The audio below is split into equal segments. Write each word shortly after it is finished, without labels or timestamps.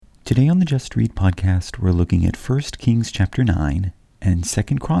Today on the Just Read podcast, we're looking at 1 Kings chapter 9 and 2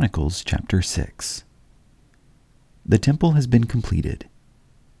 Chronicles chapter 6. The temple has been completed.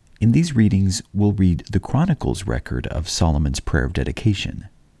 In these readings, we'll read the Chronicles record of Solomon's prayer of dedication.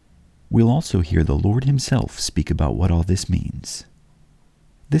 We'll also hear the Lord himself speak about what all this means.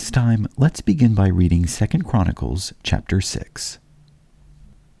 This time, let's begin by reading 2 Chronicles chapter 6.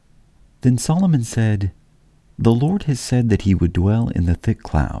 Then Solomon said, "The Lord has said that he would dwell in the thick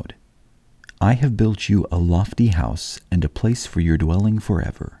cloud. I have built you a lofty house and a place for your dwelling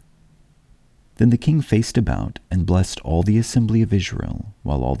forever." Then the king faced about and blessed all the assembly of Israel,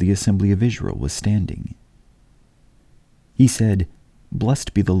 while all the assembly of Israel was standing. He said,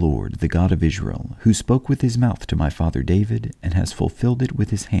 "Blessed be the Lord, the God of Israel, who spoke with his mouth to my father David and has fulfilled it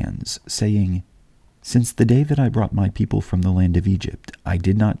with his hands, saying, Since the day that I brought my people from the land of Egypt, I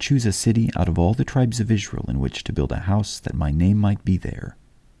did not choose a city out of all the tribes of Israel in which to build a house that my name might be there.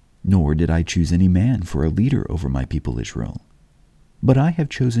 Nor did I choose any man for a leader over my people Israel. But I have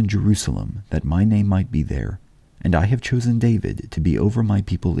chosen Jerusalem, that my name might be there, and I have chosen David to be over my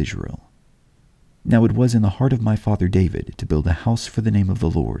people Israel. Now it was in the heart of my father David to build a house for the name of the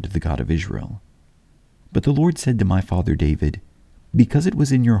Lord, the God of Israel. But the Lord said to my father David, Because it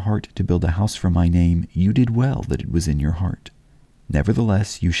was in your heart to build a house for my name, you did well that it was in your heart.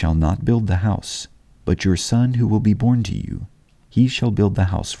 Nevertheless, you shall not build the house, but your son who will be born to you, he shall build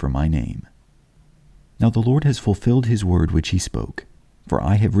the house for my name. Now the Lord has fulfilled his word which he spoke, for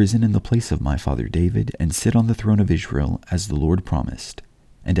I have risen in the place of my father David, and sit on the throne of Israel, as the Lord promised,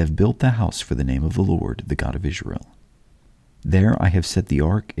 and have built the house for the name of the Lord, the God of Israel. There I have set the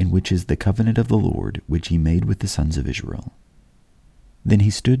ark, in which is the covenant of the Lord, which he made with the sons of Israel. Then he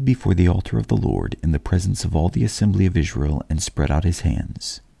stood before the altar of the Lord in the presence of all the assembly of Israel and spread out his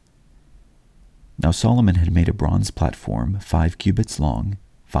hands. Now Solomon had made a bronze platform 5 cubits long,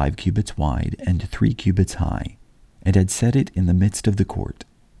 5 cubits wide, and 3 cubits high, and had set it in the midst of the court.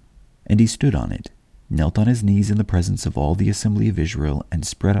 And he stood on it, knelt on his knees in the presence of all the assembly of Israel, and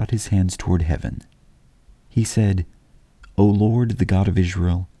spread out his hands toward heaven. He said, O Lord, the God of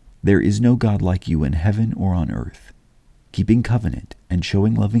Israel, there is no God like you in heaven or on earth, keeping covenant and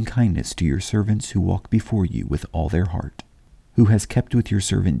showing loving kindness to your servants who walk before you with all their heart, who has kept with your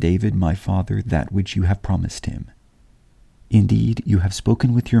servant David my father that which you have promised him. Indeed, you have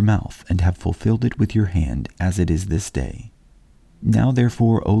spoken with your mouth and have fulfilled it with your hand, as it is this day. Now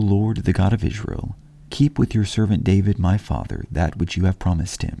therefore, O Lord, the God of Israel, keep with your servant David my father that which you have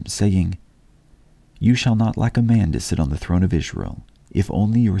promised him, saying, You shall not lack a man to sit on the throne of Israel, if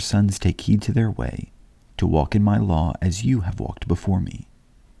only your sons take heed to their way, to walk in my law as you have walked before me.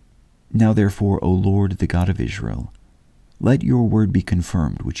 Now therefore, O Lord, the God of Israel, let your word be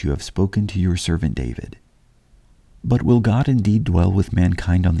confirmed which you have spoken to your servant David. But will God indeed dwell with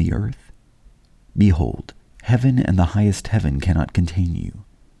mankind on the earth? Behold, heaven and the highest heaven cannot contain you.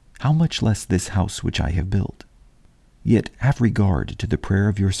 How much less this house which I have built? Yet have regard to the prayer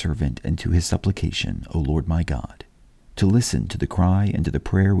of your servant and to his supplication, O Lord my God, to listen to the cry and to the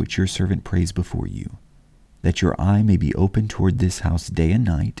prayer which your servant prays before you, that your eye may be open toward this house day and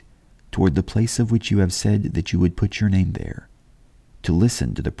night, toward the place of which you have said that you would put your name there, to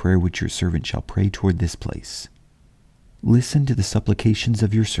listen to the prayer which your servant shall pray toward this place. Listen to the supplications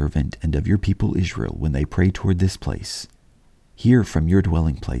of your servant and of your people Israel when they pray toward this place. Hear from your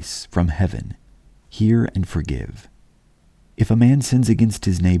dwelling place, from heaven. Hear and forgive. If a man sins against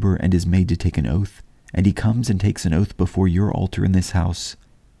his neighbor and is made to take an oath, and he comes and takes an oath before your altar in this house,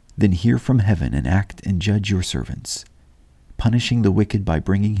 then hear from heaven and act and judge your servants, punishing the wicked by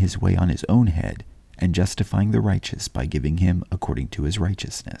bringing his way on his own head, and justifying the righteous by giving him according to his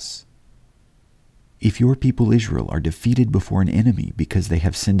righteousness. If your people Israel are defeated before an enemy because they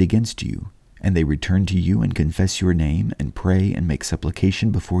have sinned against you, and they return to you and confess your name and pray and make supplication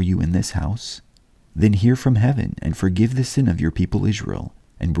before you in this house, then hear from heaven and forgive the sin of your people Israel,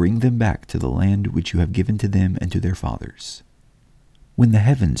 and bring them back to the land which you have given to them and to their fathers. When the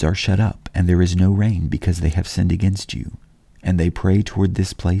heavens are shut up and there is no rain because they have sinned against you, and they pray toward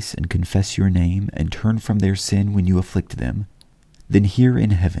this place and confess your name and turn from their sin when you afflict them, then hear in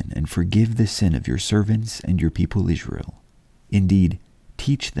heaven and forgive the sin of your servants and your people Israel. Indeed,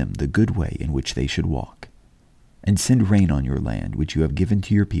 teach them the good way in which they should walk, and send rain on your land which you have given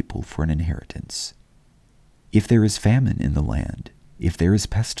to your people for an inheritance. If there is famine in the land, if there is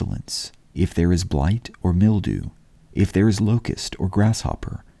pestilence, if there is blight or mildew, if there is locust or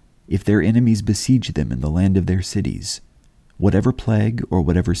grasshopper, if their enemies besiege them in the land of their cities, whatever plague or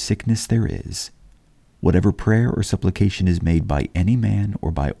whatever sickness there is, whatever prayer or supplication is made by any man or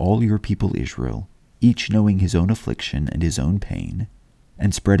by all your people Israel, each knowing his own affliction and his own pain,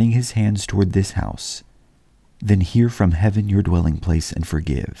 and spreading his hands toward this house, then hear from heaven your dwelling place and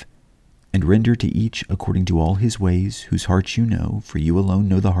forgive, and render to each according to all his ways, whose hearts you know, for you alone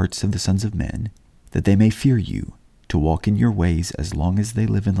know the hearts of the sons of men, that they may fear you, to walk in your ways as long as they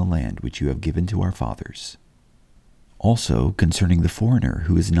live in the land which you have given to our fathers. Also concerning the foreigner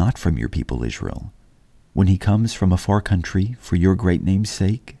who is not from your people Israel, when he comes from a far country for your great name's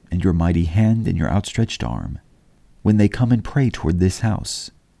sake, and your mighty hand and your outstretched arm, when they come and pray toward this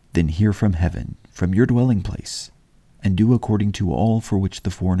house, then hear from heaven, from your dwelling place, and do according to all for which the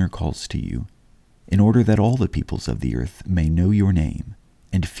foreigner calls to you, in order that all the peoples of the earth may know your name,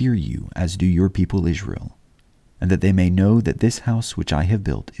 and fear you as do your people Israel, and that they may know that this house which I have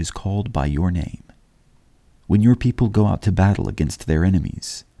built is called by your name. When your people go out to battle against their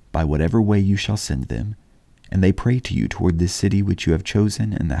enemies, by whatever way you shall send them, and they pray to you toward this city which you have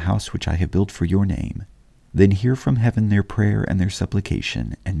chosen and the house which I have built for your name, then hear from heaven their prayer and their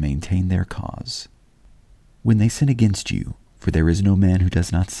supplication, and maintain their cause. When they sin against you, for there is no man who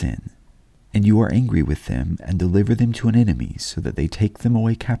does not sin, and you are angry with them, and deliver them to an enemy, so that they take them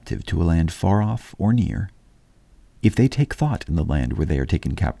away captive to a land far off or near, if they take thought in the land where they are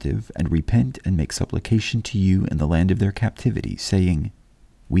taken captive, and repent and make supplication to you in the land of their captivity, saying,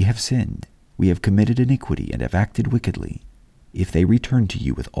 We have sinned, we have committed iniquity, and have acted wickedly, if they return to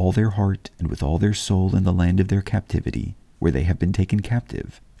you with all their heart and with all their soul in the land of their captivity, where they have been taken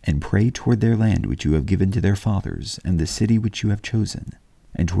captive, and pray toward their land which you have given to their fathers, and the city which you have chosen,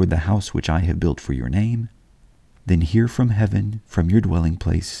 and toward the house which I have built for your name, then hear from heaven, from your dwelling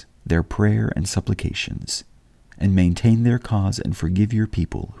place, their prayer and supplications, and maintain their cause, and forgive your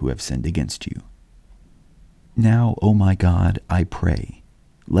people who have sinned against you. Now, O my God, I pray,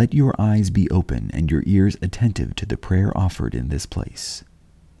 let your eyes be open and your ears attentive to the prayer offered in this place.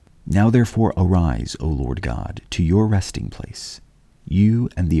 Now therefore arise, O Lord God, to your resting place, you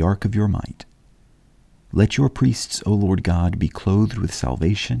and the ark of your might. Let your priests, O Lord God, be clothed with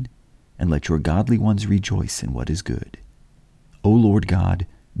salvation, and let your godly ones rejoice in what is good. O Lord God,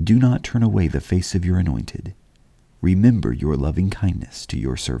 do not turn away the face of your anointed. Remember your loving kindness to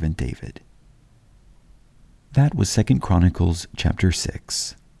your servant David. That was 2 Chronicles chapter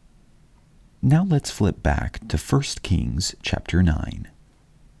 6. Now let's flip back to 1 Kings chapter 9.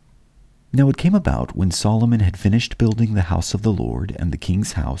 Now it came about when Solomon had finished building the house of the Lord and the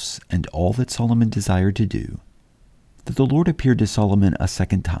king's house and all that Solomon desired to do, that the Lord appeared to Solomon a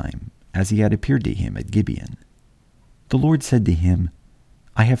second time, as he had appeared to him at Gibeon. The Lord said to him,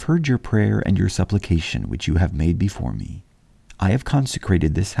 I have heard your prayer and your supplication which you have made before me. I have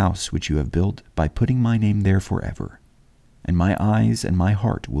consecrated this house which you have built by putting my name there forever, and my eyes and my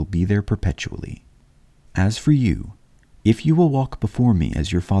heart will be there perpetually. As for you, if you will walk before me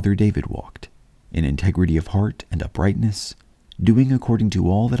as your father David walked, in integrity of heart and uprightness, doing according to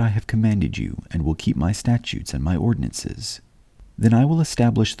all that I have commanded you, and will keep my statutes and my ordinances, then I will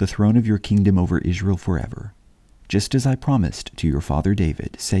establish the throne of your kingdom over Israel forever, just as I promised to your father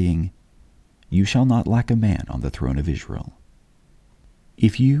David, saying, You shall not lack a man on the throne of Israel.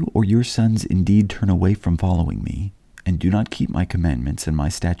 If you or your sons indeed turn away from following me, and do not keep my commandments and my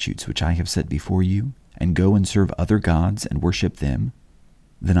statutes which I have set before you, and go and serve other gods and worship them,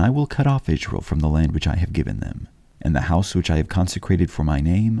 then I will cut off Israel from the land which I have given them, and the house which I have consecrated for my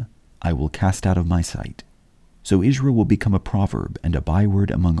name I will cast out of my sight. So Israel will become a proverb and a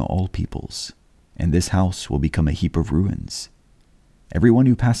byword among all peoples, and this house will become a heap of ruins. Everyone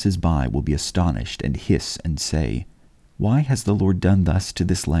who passes by will be astonished and hiss and say, Why has the Lord done thus to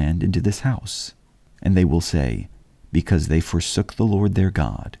this land and to this house? And they will say, Because they forsook the Lord their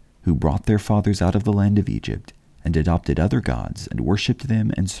God, who brought their fathers out of the land of Egypt, and adopted other gods, and worshipped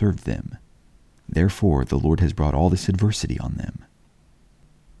them and served them. Therefore the Lord has brought all this adversity on them.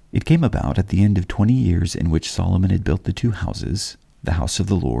 It came about at the end of 20 years in which Solomon had built the two houses, the house of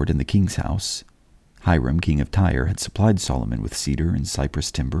the Lord and the king's house. Hiram, king of Tyre, had supplied Solomon with cedar and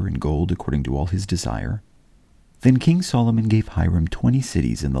cypress timber and gold according to all his desire. Then King Solomon gave Hiram 20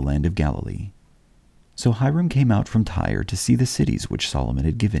 cities in the land of Galilee. So Hiram came out from Tyre to see the cities which Solomon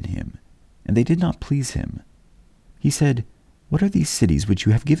had given him, and they did not please him. He said, What are these cities which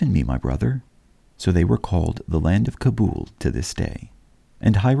you have given me, my brother? So they were called the land of Kabul to this day.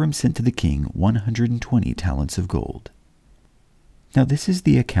 And Hiram sent to the king 120 talents of gold. Now this is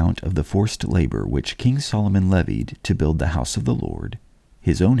the account of the forced labor which King Solomon levied to build the house of the Lord,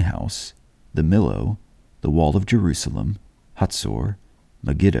 his own house, the Millo, the wall of Jerusalem, Hatzor,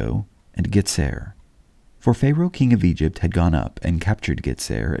 Megiddo, and Getzer. For Pharaoh king of Egypt had gone up and captured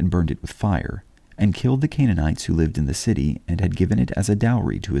Getzer and burned it with fire, and killed the Canaanites who lived in the city, and had given it as a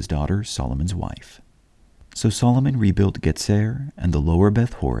dowry to his daughter Solomon's wife. So Solomon rebuilt Getzer and the lower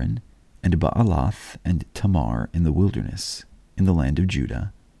Beth Horon, and Baalath and Tamar in the wilderness, in the land of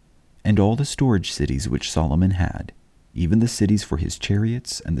Judah, and all the storage cities which Solomon had, even the cities for his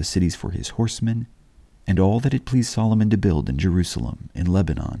chariots and the cities for his horsemen, and all that it pleased Solomon to build in Jerusalem, in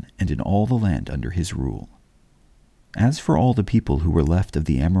Lebanon, and in all the land under his rule. As for all the people who were left of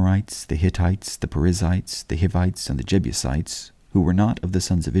the Amorites, the Hittites, the Perizzites, the Hivites, and the Jebusites, who were not of the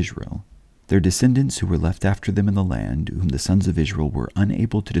sons of Israel, their descendants who were left after them in the land, whom the sons of Israel were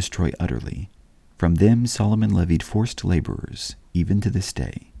unable to destroy utterly, from them Solomon levied forced laborers, even to this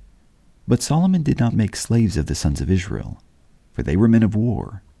day. But Solomon did not make slaves of the sons of Israel, for they were men of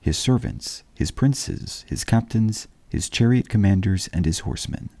war, his servants, his princes, his captains, his chariot commanders, and his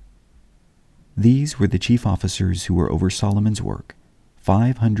horsemen. These were the chief officers who were over Solomon's work,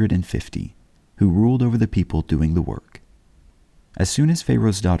 550, who ruled over the people doing the work. As soon as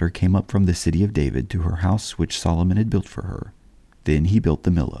Pharaoh's daughter came up from the city of David to her house which Solomon had built for her, then he built the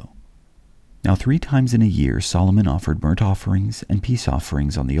Millo. Now 3 times in a year Solomon offered burnt offerings and peace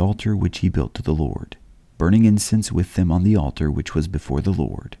offerings on the altar which he built to the Lord, burning incense with them on the altar which was before the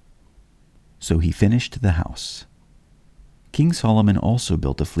Lord. So he finished the house. King Solomon also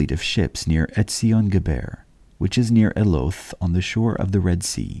built a fleet of ships near Etzion-Geber, which is near Eloth on the shore of the Red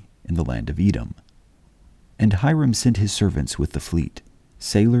Sea, in the land of Edom. And Hiram sent his servants with the fleet,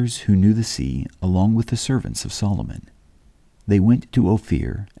 sailors who knew the sea, along with the servants of Solomon. They went to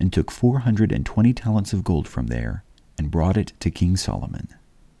Ophir and took 420 talents of gold from there and brought it to King Solomon.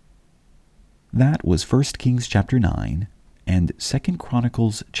 That was 1 Kings chapter 9 and 2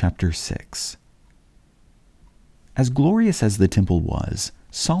 Chronicles chapter 6. As glorious as the temple was,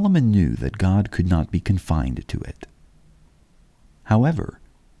 Solomon knew that God could not be confined to it. However,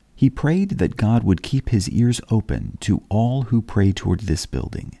 he prayed that God would keep his ears open to all who pray toward this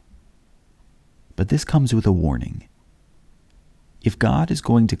building. But this comes with a warning. If God is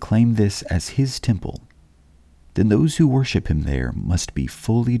going to claim this as his temple, then those who worship him there must be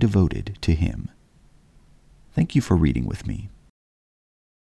fully devoted to him. Thank you for reading with me.